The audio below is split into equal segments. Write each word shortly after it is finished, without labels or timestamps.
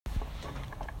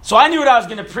So I knew what I was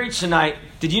going to preach tonight.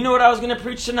 Did you know what I was going to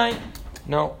preach tonight?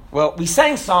 No? Well, we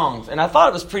sang songs, and I thought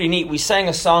it was pretty neat. We sang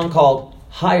a song called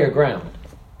Higher Ground.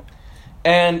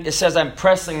 And it says, I'm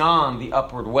pressing on the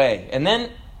upward way. And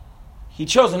then he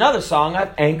chose another song,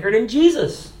 I've anchored in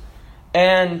Jesus.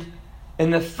 And in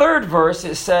the third verse,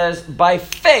 it says, by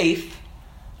faith,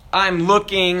 I'm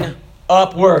looking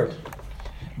upward,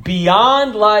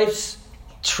 beyond life's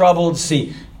troubled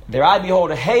sea. There I behold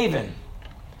a haven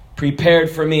prepared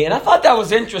for me. And I thought that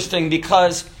was interesting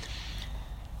because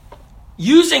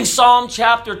using Psalm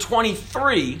chapter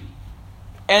 23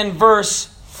 and verse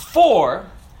 4,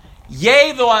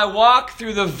 yea, though I walk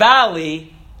through the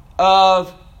valley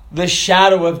of the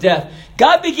shadow of death.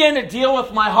 God began to deal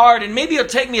with my heart, and maybe it'll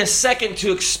take me a second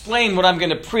to explain what I'm going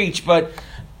to preach, but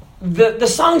the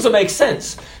songs will make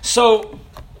sense. So,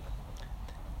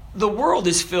 the world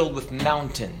is filled with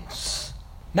mountains.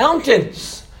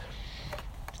 Mountains.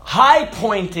 High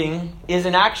pointing is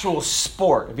an actual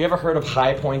sport. Have you ever heard of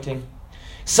high pointing?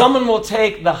 Someone will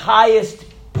take the highest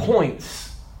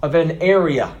points of an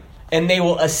area and they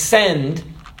will ascend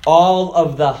all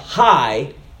of the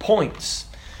high points.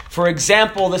 For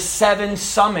example, the 7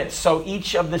 summits. So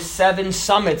each of the 7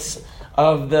 summits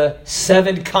of the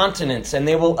 7 continents, and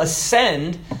they will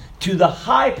ascend to the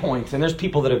high points. And there's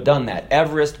people that have done that.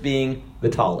 Everest being the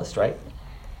tallest, right?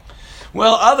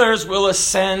 Well, others will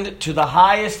ascend to the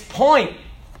highest point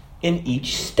in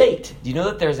each state. Do you know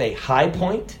that there's a high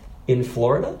point in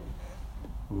Florida?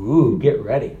 Ooh, get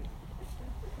ready.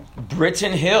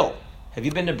 Britton Hill. Have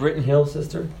you been to Britton Hill,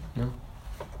 sister? No?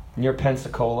 Near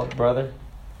Pensacola, brother?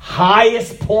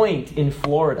 Highest point in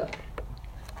Florida.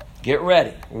 Get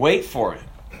ready. Wait for it.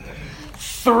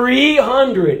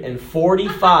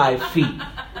 345 feet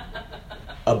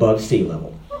above sea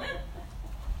level.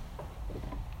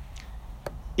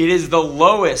 It is the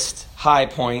lowest high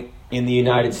point in the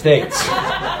United States.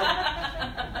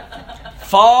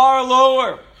 Far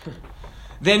lower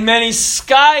than many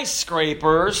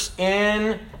skyscrapers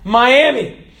in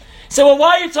Miami. So, well,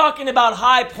 why are you talking about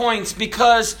high points?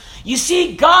 Because, you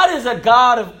see, God is a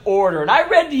God of order. And I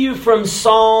read to you from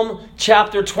Psalm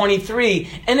chapter 23,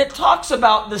 and it talks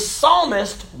about the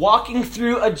psalmist walking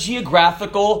through a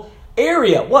geographical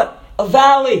area. What? A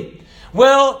valley.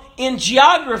 Well, in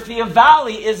geography, a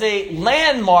valley is a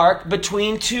landmark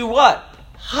between 2 what?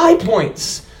 High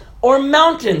points or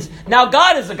mountains. Now,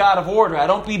 God is a God of order. I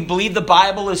don't believe the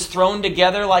Bible is thrown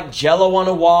together like Jell-O on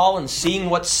a wall and seeing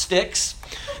what sticks.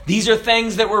 These are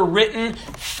things that were written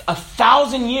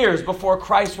 1,000 years before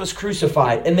Christ was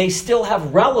crucified, and they still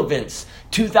have relevance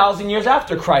 2,000 years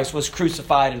after Christ was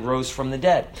crucified and rose from the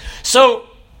dead. So,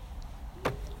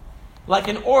 like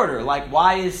an order, like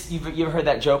why is, you ever heard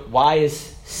that joke, why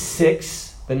is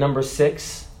 6, the number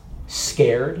 6,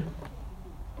 scared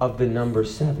of the number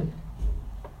 7?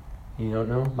 You don't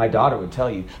know? My daughter would tell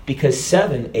you, because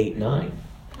 7, 8, 9.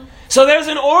 So there's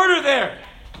an order there.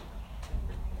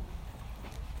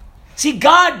 See,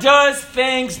 God does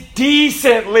things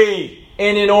decently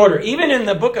and in order. Even in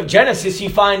the book of Genesis, you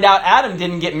find out Adam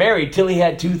didn't get married till he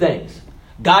had 2 things.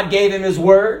 God gave him his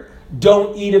word.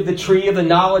 Don't eat of the tree of the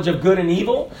knowledge of good and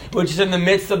evil, which is in the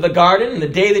midst of the garden. And the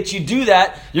day that you do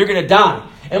that, you're going to die.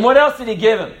 And what else did he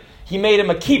give him? He made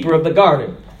him a keeper of the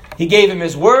garden. He gave him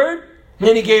his word, and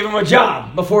then he gave him a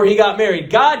job before he got married.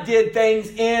 God did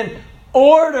things in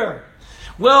order.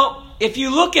 Well, if you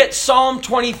look at Psalm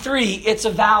 23, it's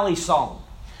a valley psalm.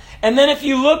 And then if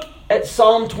you look at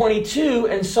Psalm 22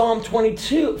 and Psalm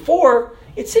 4,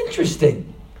 it's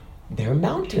interesting. They're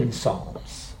mountain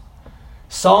psalms.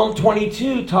 Psalm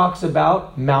 22 talks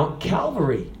about Mount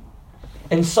Calvary.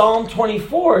 And Psalm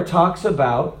 24 talks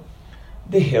about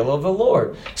the hill of the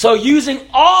Lord. So using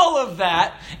all of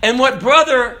that and what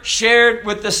brother shared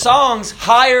with the songs,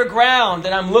 Higher Ground,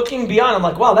 and I'm looking beyond, I'm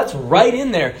like, wow, that's right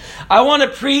in there. I want to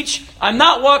preach, I'm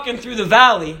not walking through the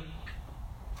valley,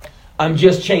 I'm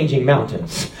just changing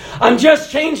mountains. I'm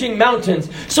just changing mountains.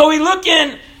 So we look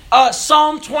in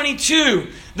Psalm 22.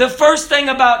 The first thing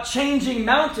about changing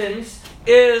mountains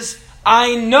is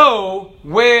I know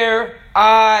where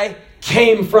I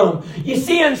came from. You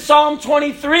see, in Psalm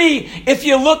 23, if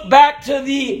you look back to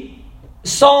the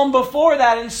psalm before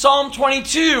that, in Psalm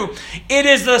 22, it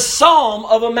is the psalm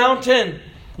of a mountain.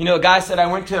 You know, a guy said,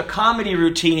 I went to a comedy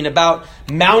routine about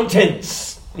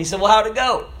mountains. And he said, well, how'd it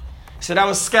go? He said, I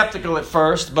was skeptical at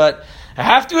first, but I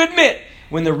have to admit,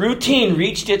 when the routine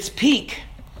reached its peak,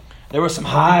 there were some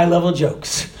high-level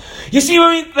jokes. You see,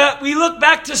 when we look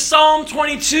back to Psalm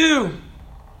 22,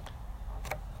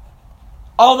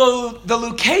 although the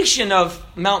location of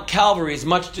Mount Calvary is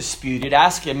much disputed,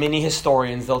 ask many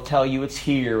historians, they'll tell you it's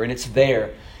here and it's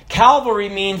there. Calvary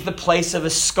means the place of a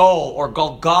skull, or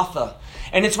Golgotha.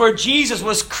 And it's where Jesus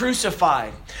was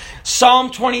crucified. Psalm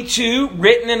 22,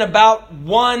 written in about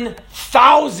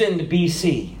 1000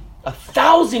 BC,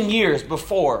 1,000 years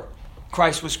before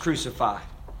Christ was crucified.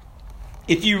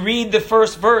 If you read the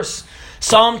first verse,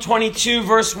 Psalm 22,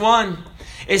 verse 1,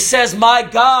 it says, my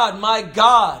God,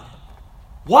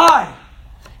 why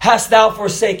hast thou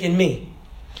forsaken me?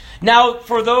 Now,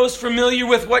 for those familiar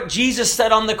with what Jesus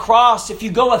said on the cross, if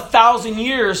you go 1,000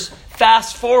 years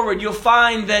fast forward, you'll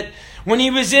find that when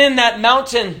he was in that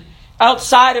mountain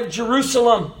outside of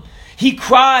Jerusalem, he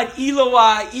cried,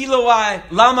 Eloi, Eloi,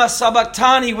 lama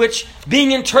sabachthani, which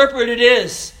being interpreted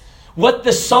is what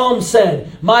the psalm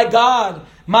said, my God,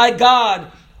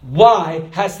 why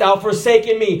hast thou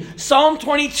forsaken me? Psalm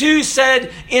 22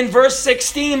 said in verse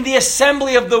 16, the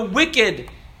assembly of the wicked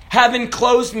have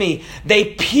enclosed me.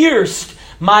 They pierced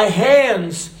my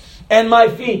hands and my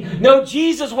feet. No,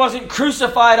 Jesus wasn't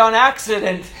crucified on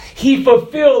accident. He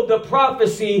fulfilled the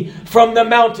prophecy from the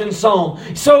mountain psalm.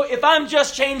 So if I'm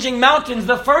just changing mountains,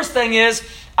 the first thing is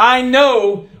I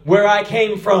know where I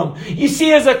came from. You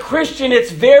see, as a Christian,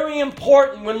 it's very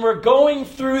important when we're going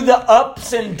through the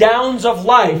ups and downs of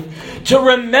life to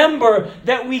remember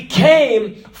that we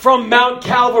came from Mount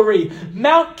Calvary.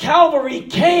 Mount Calvary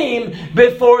came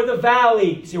before the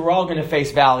valley. See, we're all going to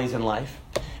face valleys in life.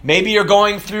 Maybe you're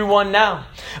going through one now.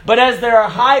 But as there are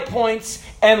high points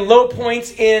and low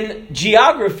points in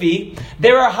geography,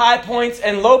 there are high points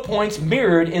and low points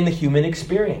mirrored in the human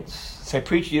experience. Say,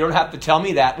 preacher, you don't have to tell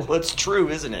me that. Well, it's true,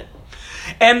 isn't it?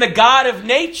 And the God of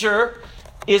nature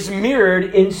is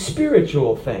mirrored in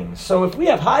spiritual things. So if we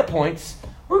have high points,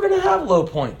 we're going to have low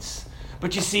points.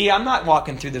 But you see, I'm not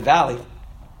walking through the valley.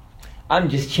 I'm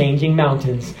just changing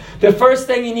mountains. The first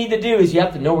thing you need to do is you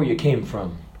have to know where you came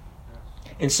from.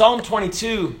 In Psalm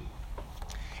 22,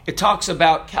 it talks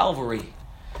about Calvary.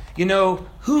 You know,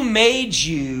 who made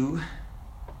you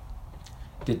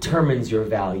determines your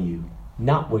value,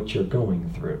 not what you're going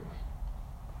through.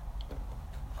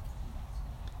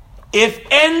 If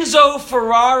Enzo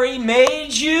Ferrari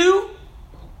made you,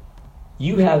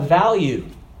 you have value.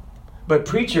 But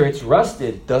preacher, it's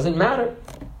rusted. Doesn't matter.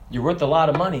 You're worth a lot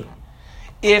of money.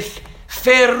 If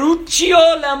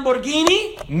Ferruccio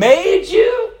Lamborghini made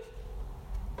you,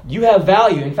 you have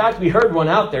value. In fact, we heard one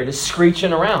out there just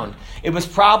screeching around. It was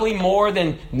probably more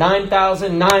than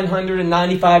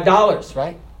 $9,995,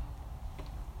 right?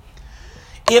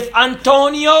 If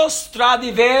Antonio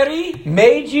Stradivari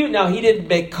made you, now he didn't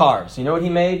make cars. You know what he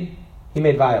made? He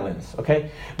made violins,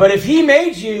 okay? But if he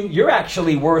made you, you're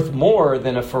actually worth more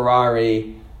than a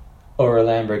Ferrari or a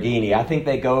Lamborghini. I think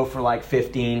they go for like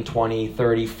 15, 20,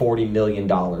 30, 40 million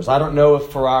dollars. I don't know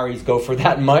if Ferraris go for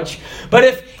that much. But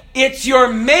if it's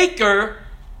your maker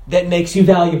that makes you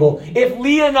valuable. If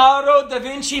Leonardo da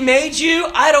Vinci made you,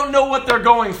 I don't know what they're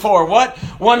going for. What?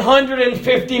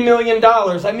 $150 million.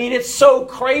 I mean, it's so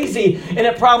crazy. And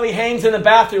it probably hangs in the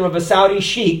bathroom of a Saudi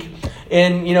sheikh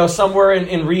in, somewhere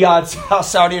in Riyadh,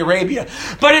 Saudi Arabia.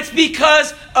 But it's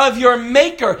because of your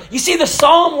maker. You see, the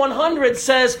Psalm 100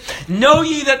 says, know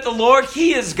ye that the Lord,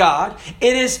 He is God.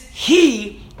 It is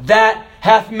He that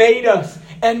hath made us,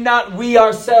 and not we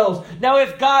ourselves. Now,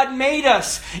 if God made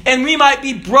us, and we might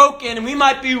be broken, and we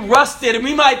might be rusted, and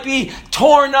we might be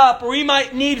torn up, or we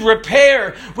might need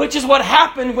repair, which is what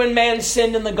happened when man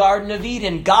sinned in the Garden of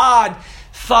Eden. God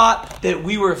thought that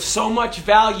we were of so much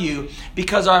value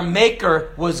because our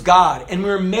Maker was God, and we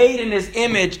were made in His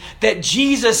image, that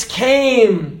Jesus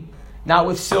came, not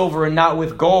with silver and not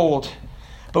with gold,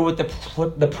 but with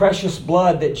the precious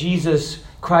blood that Jesus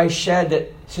Christ shed,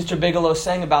 that Sister Bigelow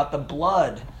sang about. The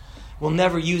blood will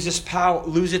never lose its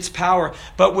power.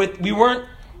 But we weren't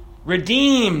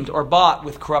redeemed or bought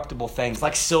with corruptible things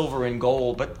like silver and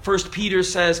gold. But 1 Peter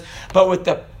says, but with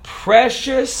the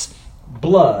precious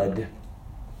blood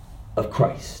of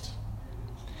Christ,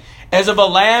 as of a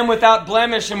lamb without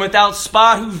blemish and without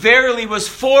spot, who verily was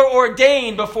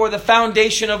foreordained before the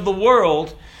foundation of the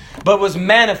world, but was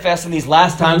manifest in these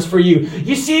last times for you.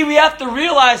 You see, we have to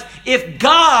realize, if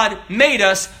God made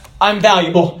us, I'm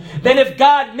valuable. Then if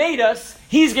God made us,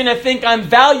 He's going to think I'm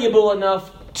valuable enough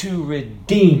to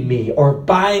redeem me or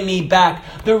buy me back.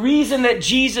 The reason that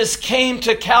Jesus came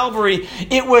to Calvary,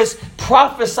 it was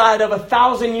prophesied of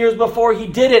 1,000 years before He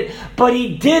did it. But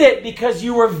He did it because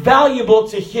you were valuable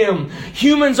to Him.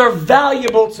 Humans are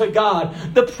valuable to God.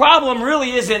 The problem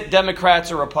really isn't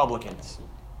Democrats or Republicans.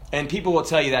 And people will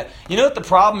tell you that. You know what the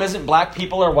problem isn't black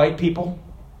people or white people?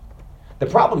 The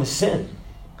problem is sin.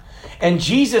 And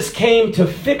Jesus came to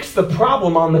fix the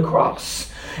problem on the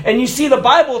cross. And you see, the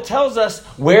Bible tells us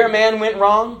where man went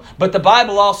wrong, but the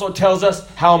Bible also tells us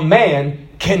how man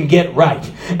can get right.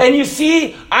 And you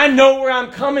see, I know where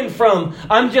I'm coming from.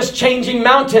 I'm just changing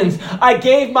mountains. I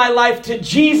gave my life to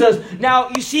Jesus. Now,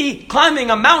 you see, climbing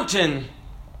a mountain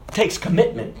takes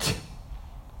commitment.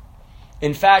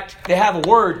 In fact, they have a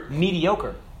word,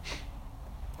 mediocre.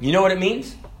 You know what it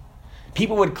means?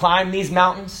 People would climb these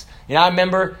mountains. And I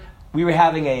remember we were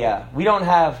having we don't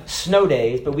have snow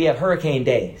days, but we have hurricane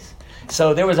days.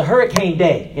 So there was a hurricane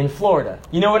day in Florida.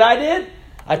 You know what I did?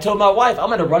 I told my wife, I'm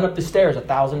going to run up the stairs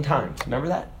 1,000 times. Remember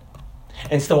that?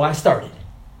 And so I started.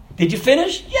 Did you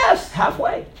finish? Yes,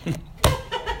 halfway.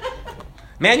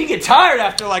 Man, you get tired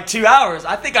after like 2 hours.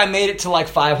 I think I made it to like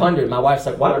 500. My wife's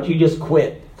like, why don't you just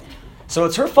quit? So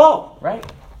it's her fault, right?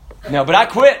 No, but I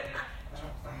quit.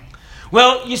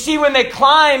 Well, you see, when they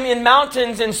climb in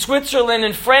mountains in Switzerland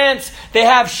and France, they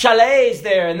have chalets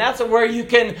there, and that's where you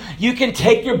can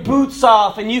take your boots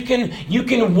off and you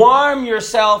can warm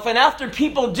yourself. And after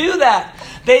people do that,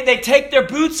 they take their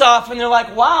boots off and they're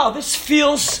like, wow, this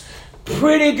feels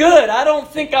pretty good. I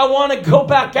don't think I want to go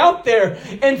back out there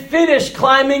and finish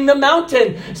climbing the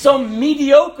mountain. So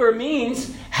mediocre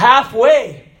means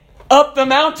halfway up the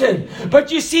mountain.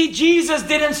 But you see, Jesus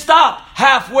didn't stop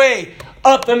halfway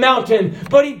up the mountain,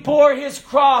 but he bore his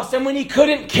cross, and when he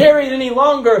couldn't carry it any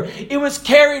longer, it was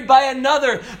carried by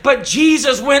another. But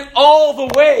Jesus went all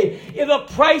the way in the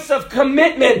price of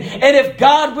commitment. And if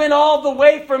God went all the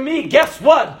way for me, guess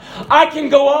what? I can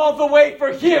go all the way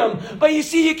for him. But you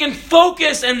see, you can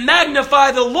focus and magnify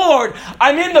the Lord.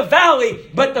 I'm in the valley,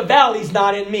 but the valley's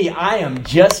not in me. I am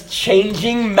just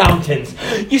changing mountains.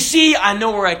 You see, I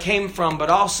know where I came from, but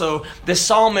also the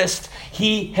psalmist,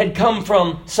 he had come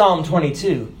from Psalm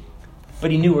 22,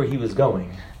 but he knew where he was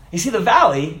going. You see, the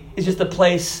valley is just a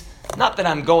place, not that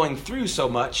I'm going through so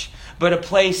much, but a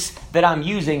place that I'm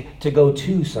using to go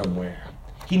to somewhere.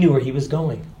 He knew where he was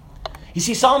going. You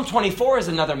see, Psalm 24 is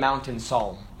another mountain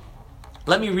psalm.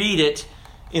 Let me read it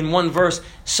in one verse.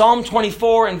 Psalm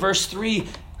 24 and verse 3,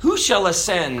 who shall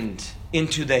ascend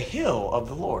into the hill of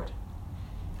the Lord?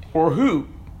 Or who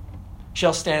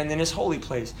shall stand in his holy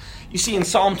place? You see, in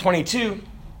Psalm 22,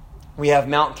 we have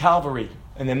Mount Calvary.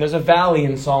 And then there's a valley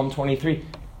in Psalm 23.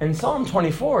 In Psalm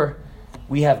 24,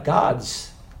 we have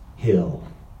God's hill.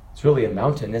 It's really a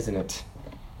mountain, isn't it?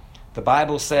 The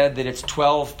Bible said that it's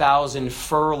 12,000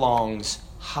 furlongs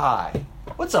high.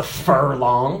 What's a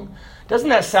furlong? Doesn't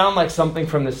that sound like something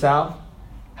from the South?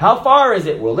 How far is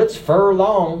it? Well, it's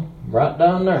furlong, right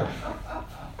down there.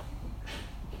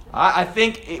 I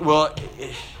think,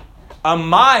 a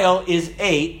mile is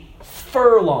 8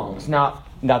 furlongs. Now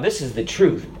this is the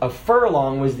truth. A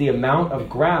furlong was the amount of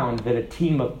ground that a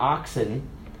team of oxen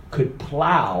could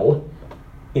plow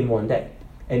in one day.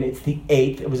 And it's the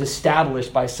 1/8. It was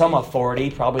established by some authority,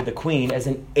 probably the Queen, as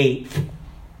an 1/8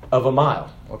 of a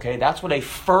mile. Okay, that's what a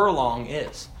furlong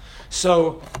is.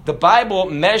 So the Bible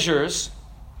measures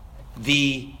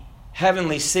the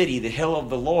heavenly city, the hill of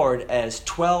the Lord, as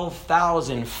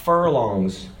 12,000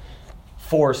 furlongs,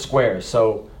 4 squares.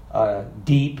 So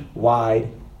deep, wide,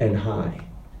 and high.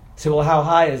 So, well, how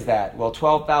high is that? Well,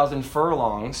 12,000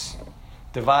 furlongs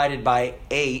divided by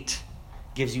 8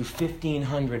 gives you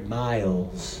 1,500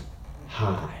 miles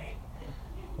high.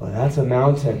 Well, that's a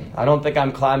mountain. I don't think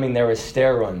I'm climbing there with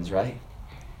stair runs, right?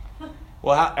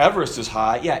 Well, Everest is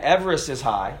high. Yeah, Everest is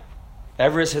high.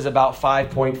 Everest is about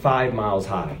 5.5 miles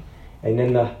high. And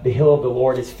then the hill of the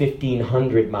Lord is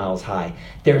 1,500 miles high.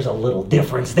 There's a little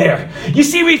difference there. You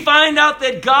see, we find out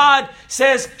that God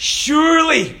says,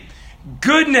 surely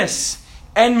goodness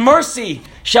and mercy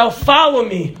shall follow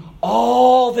me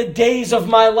all the days of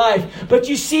my life. But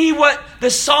you see what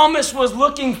the psalmist was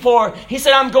looking for. He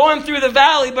said, I'm going through the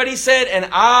valley, but he said, and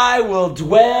I will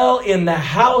dwell in the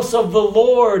house of the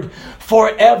Lord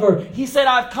forever. He said,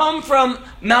 I've come from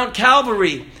Mount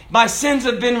Calvary. My sins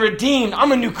have been redeemed.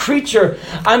 I'm a new creature.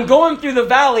 I'm going through the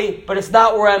valley, but it's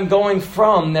not where I'm going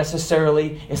from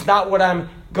necessarily. It's not what I'm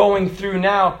going through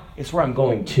now. It's where I'm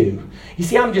going to. You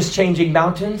see, I'm just changing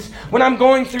mountains. When I'm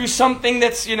going through something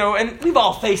that's, and we've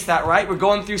all faced that, right? We're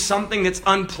going through something that's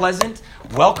unpleasant.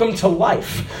 Welcome to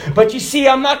life. But you see,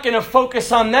 I'm not going to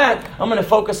focus on that. I'm going to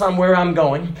focus on where I'm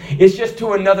going. It's just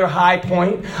to another high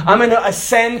point. I'm going to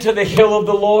ascend to the hill of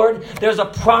the Lord. There's a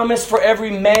promise for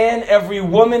every man, every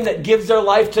woman that gives their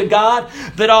life to God,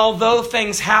 that although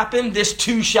things happen, this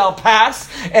too shall pass,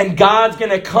 and God's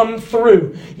going to come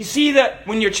through. You see that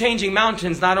when you're changing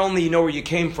mountains, not only you know where you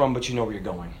came from, but you know where you're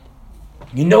going.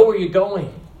 You know where you're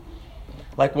going.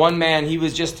 Like one man, he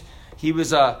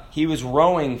was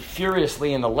rowing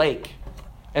furiously in the lake.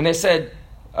 And they said,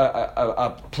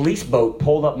 a police boat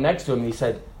pulled up next to him. And he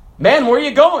said, "Man, where are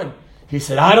you going?" He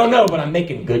said, "I don't know, but I'm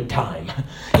making good time."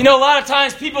 You know, a lot of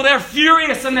times people, they're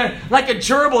furious and they're like a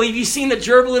gerbil. Have you seen the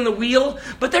gerbil in the wheel?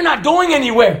 But they're not going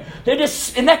anywhere.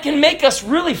 And that can make us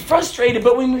really frustrated.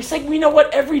 But when we say, you know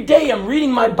what, every day I'm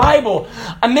reading my Bible.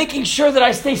 I'm making sure that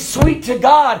I stay sweet to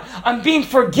God. I'm being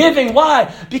forgiving.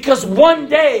 Why? Because one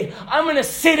day I'm going to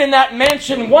sit in that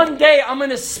mansion. One day I'm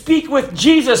going to speak with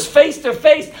Jesus face to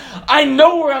face. I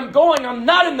know where I'm going. I'm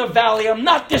not in the valley. I'm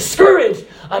not discouraged.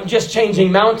 I'm just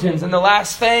changing mountains. And the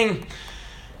last thing,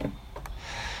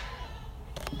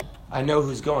 I know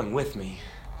who's going with me.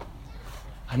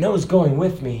 I know who's going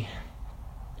with me.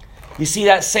 You see,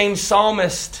 that same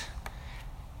psalmist,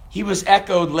 he was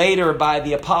echoed later by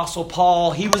the Apostle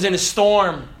Paul. He was in a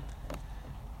storm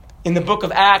in the book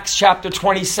of Acts chapter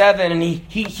 27, and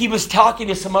he was talking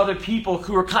to some other people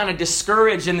who were kind of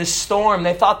discouraged in this storm.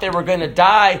 They thought they were going to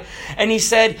die. And he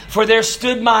said, "For there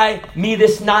stood me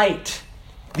this night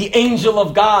the angel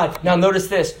of God." Now notice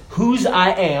this, whose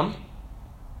I am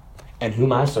and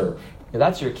whom I serve. Now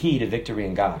that's your key to victory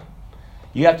in God.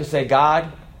 You have to say,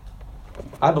 "God,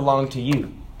 I belong to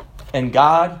you. And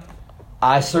God,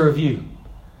 I serve you."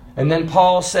 And then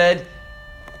Paul said,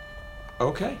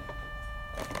 "Okay."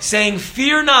 Saying,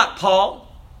 "Fear not, Paul,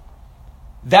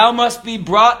 thou must be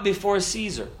brought before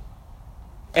Caesar.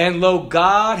 And lo,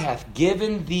 God hath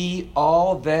given thee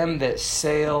all them that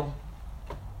sail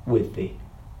with thee.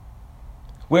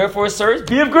 Wherefore, sirs,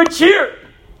 be of good cheer.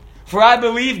 For I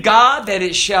believe God that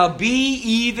it shall be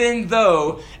even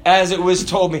though as it was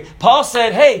told me." Paul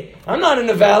said, "Hey, I'm not in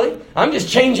the valley. I'm just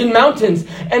changing mountains.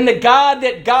 And the God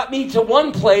that got me to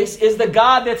one place is the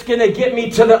God that's going to get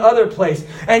me to the other place.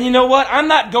 And you know what? I'm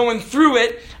not going through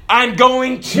it. I'm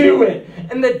going to it."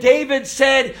 And the David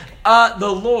said, "The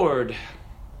Lord,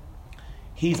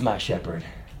 He's my shepherd."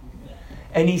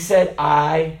 And he said,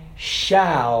 "I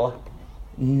shall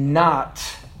not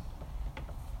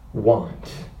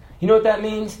want." You know what that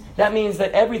means? That means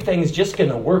that everything's just going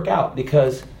to work out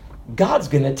because God's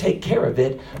going to take care of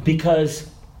it, because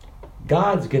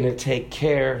God's going to take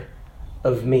care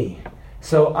of me.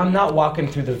 So I'm not walking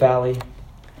through the valley.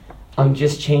 I'm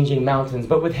just changing mountains.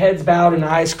 But with heads bowed and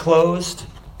eyes closed,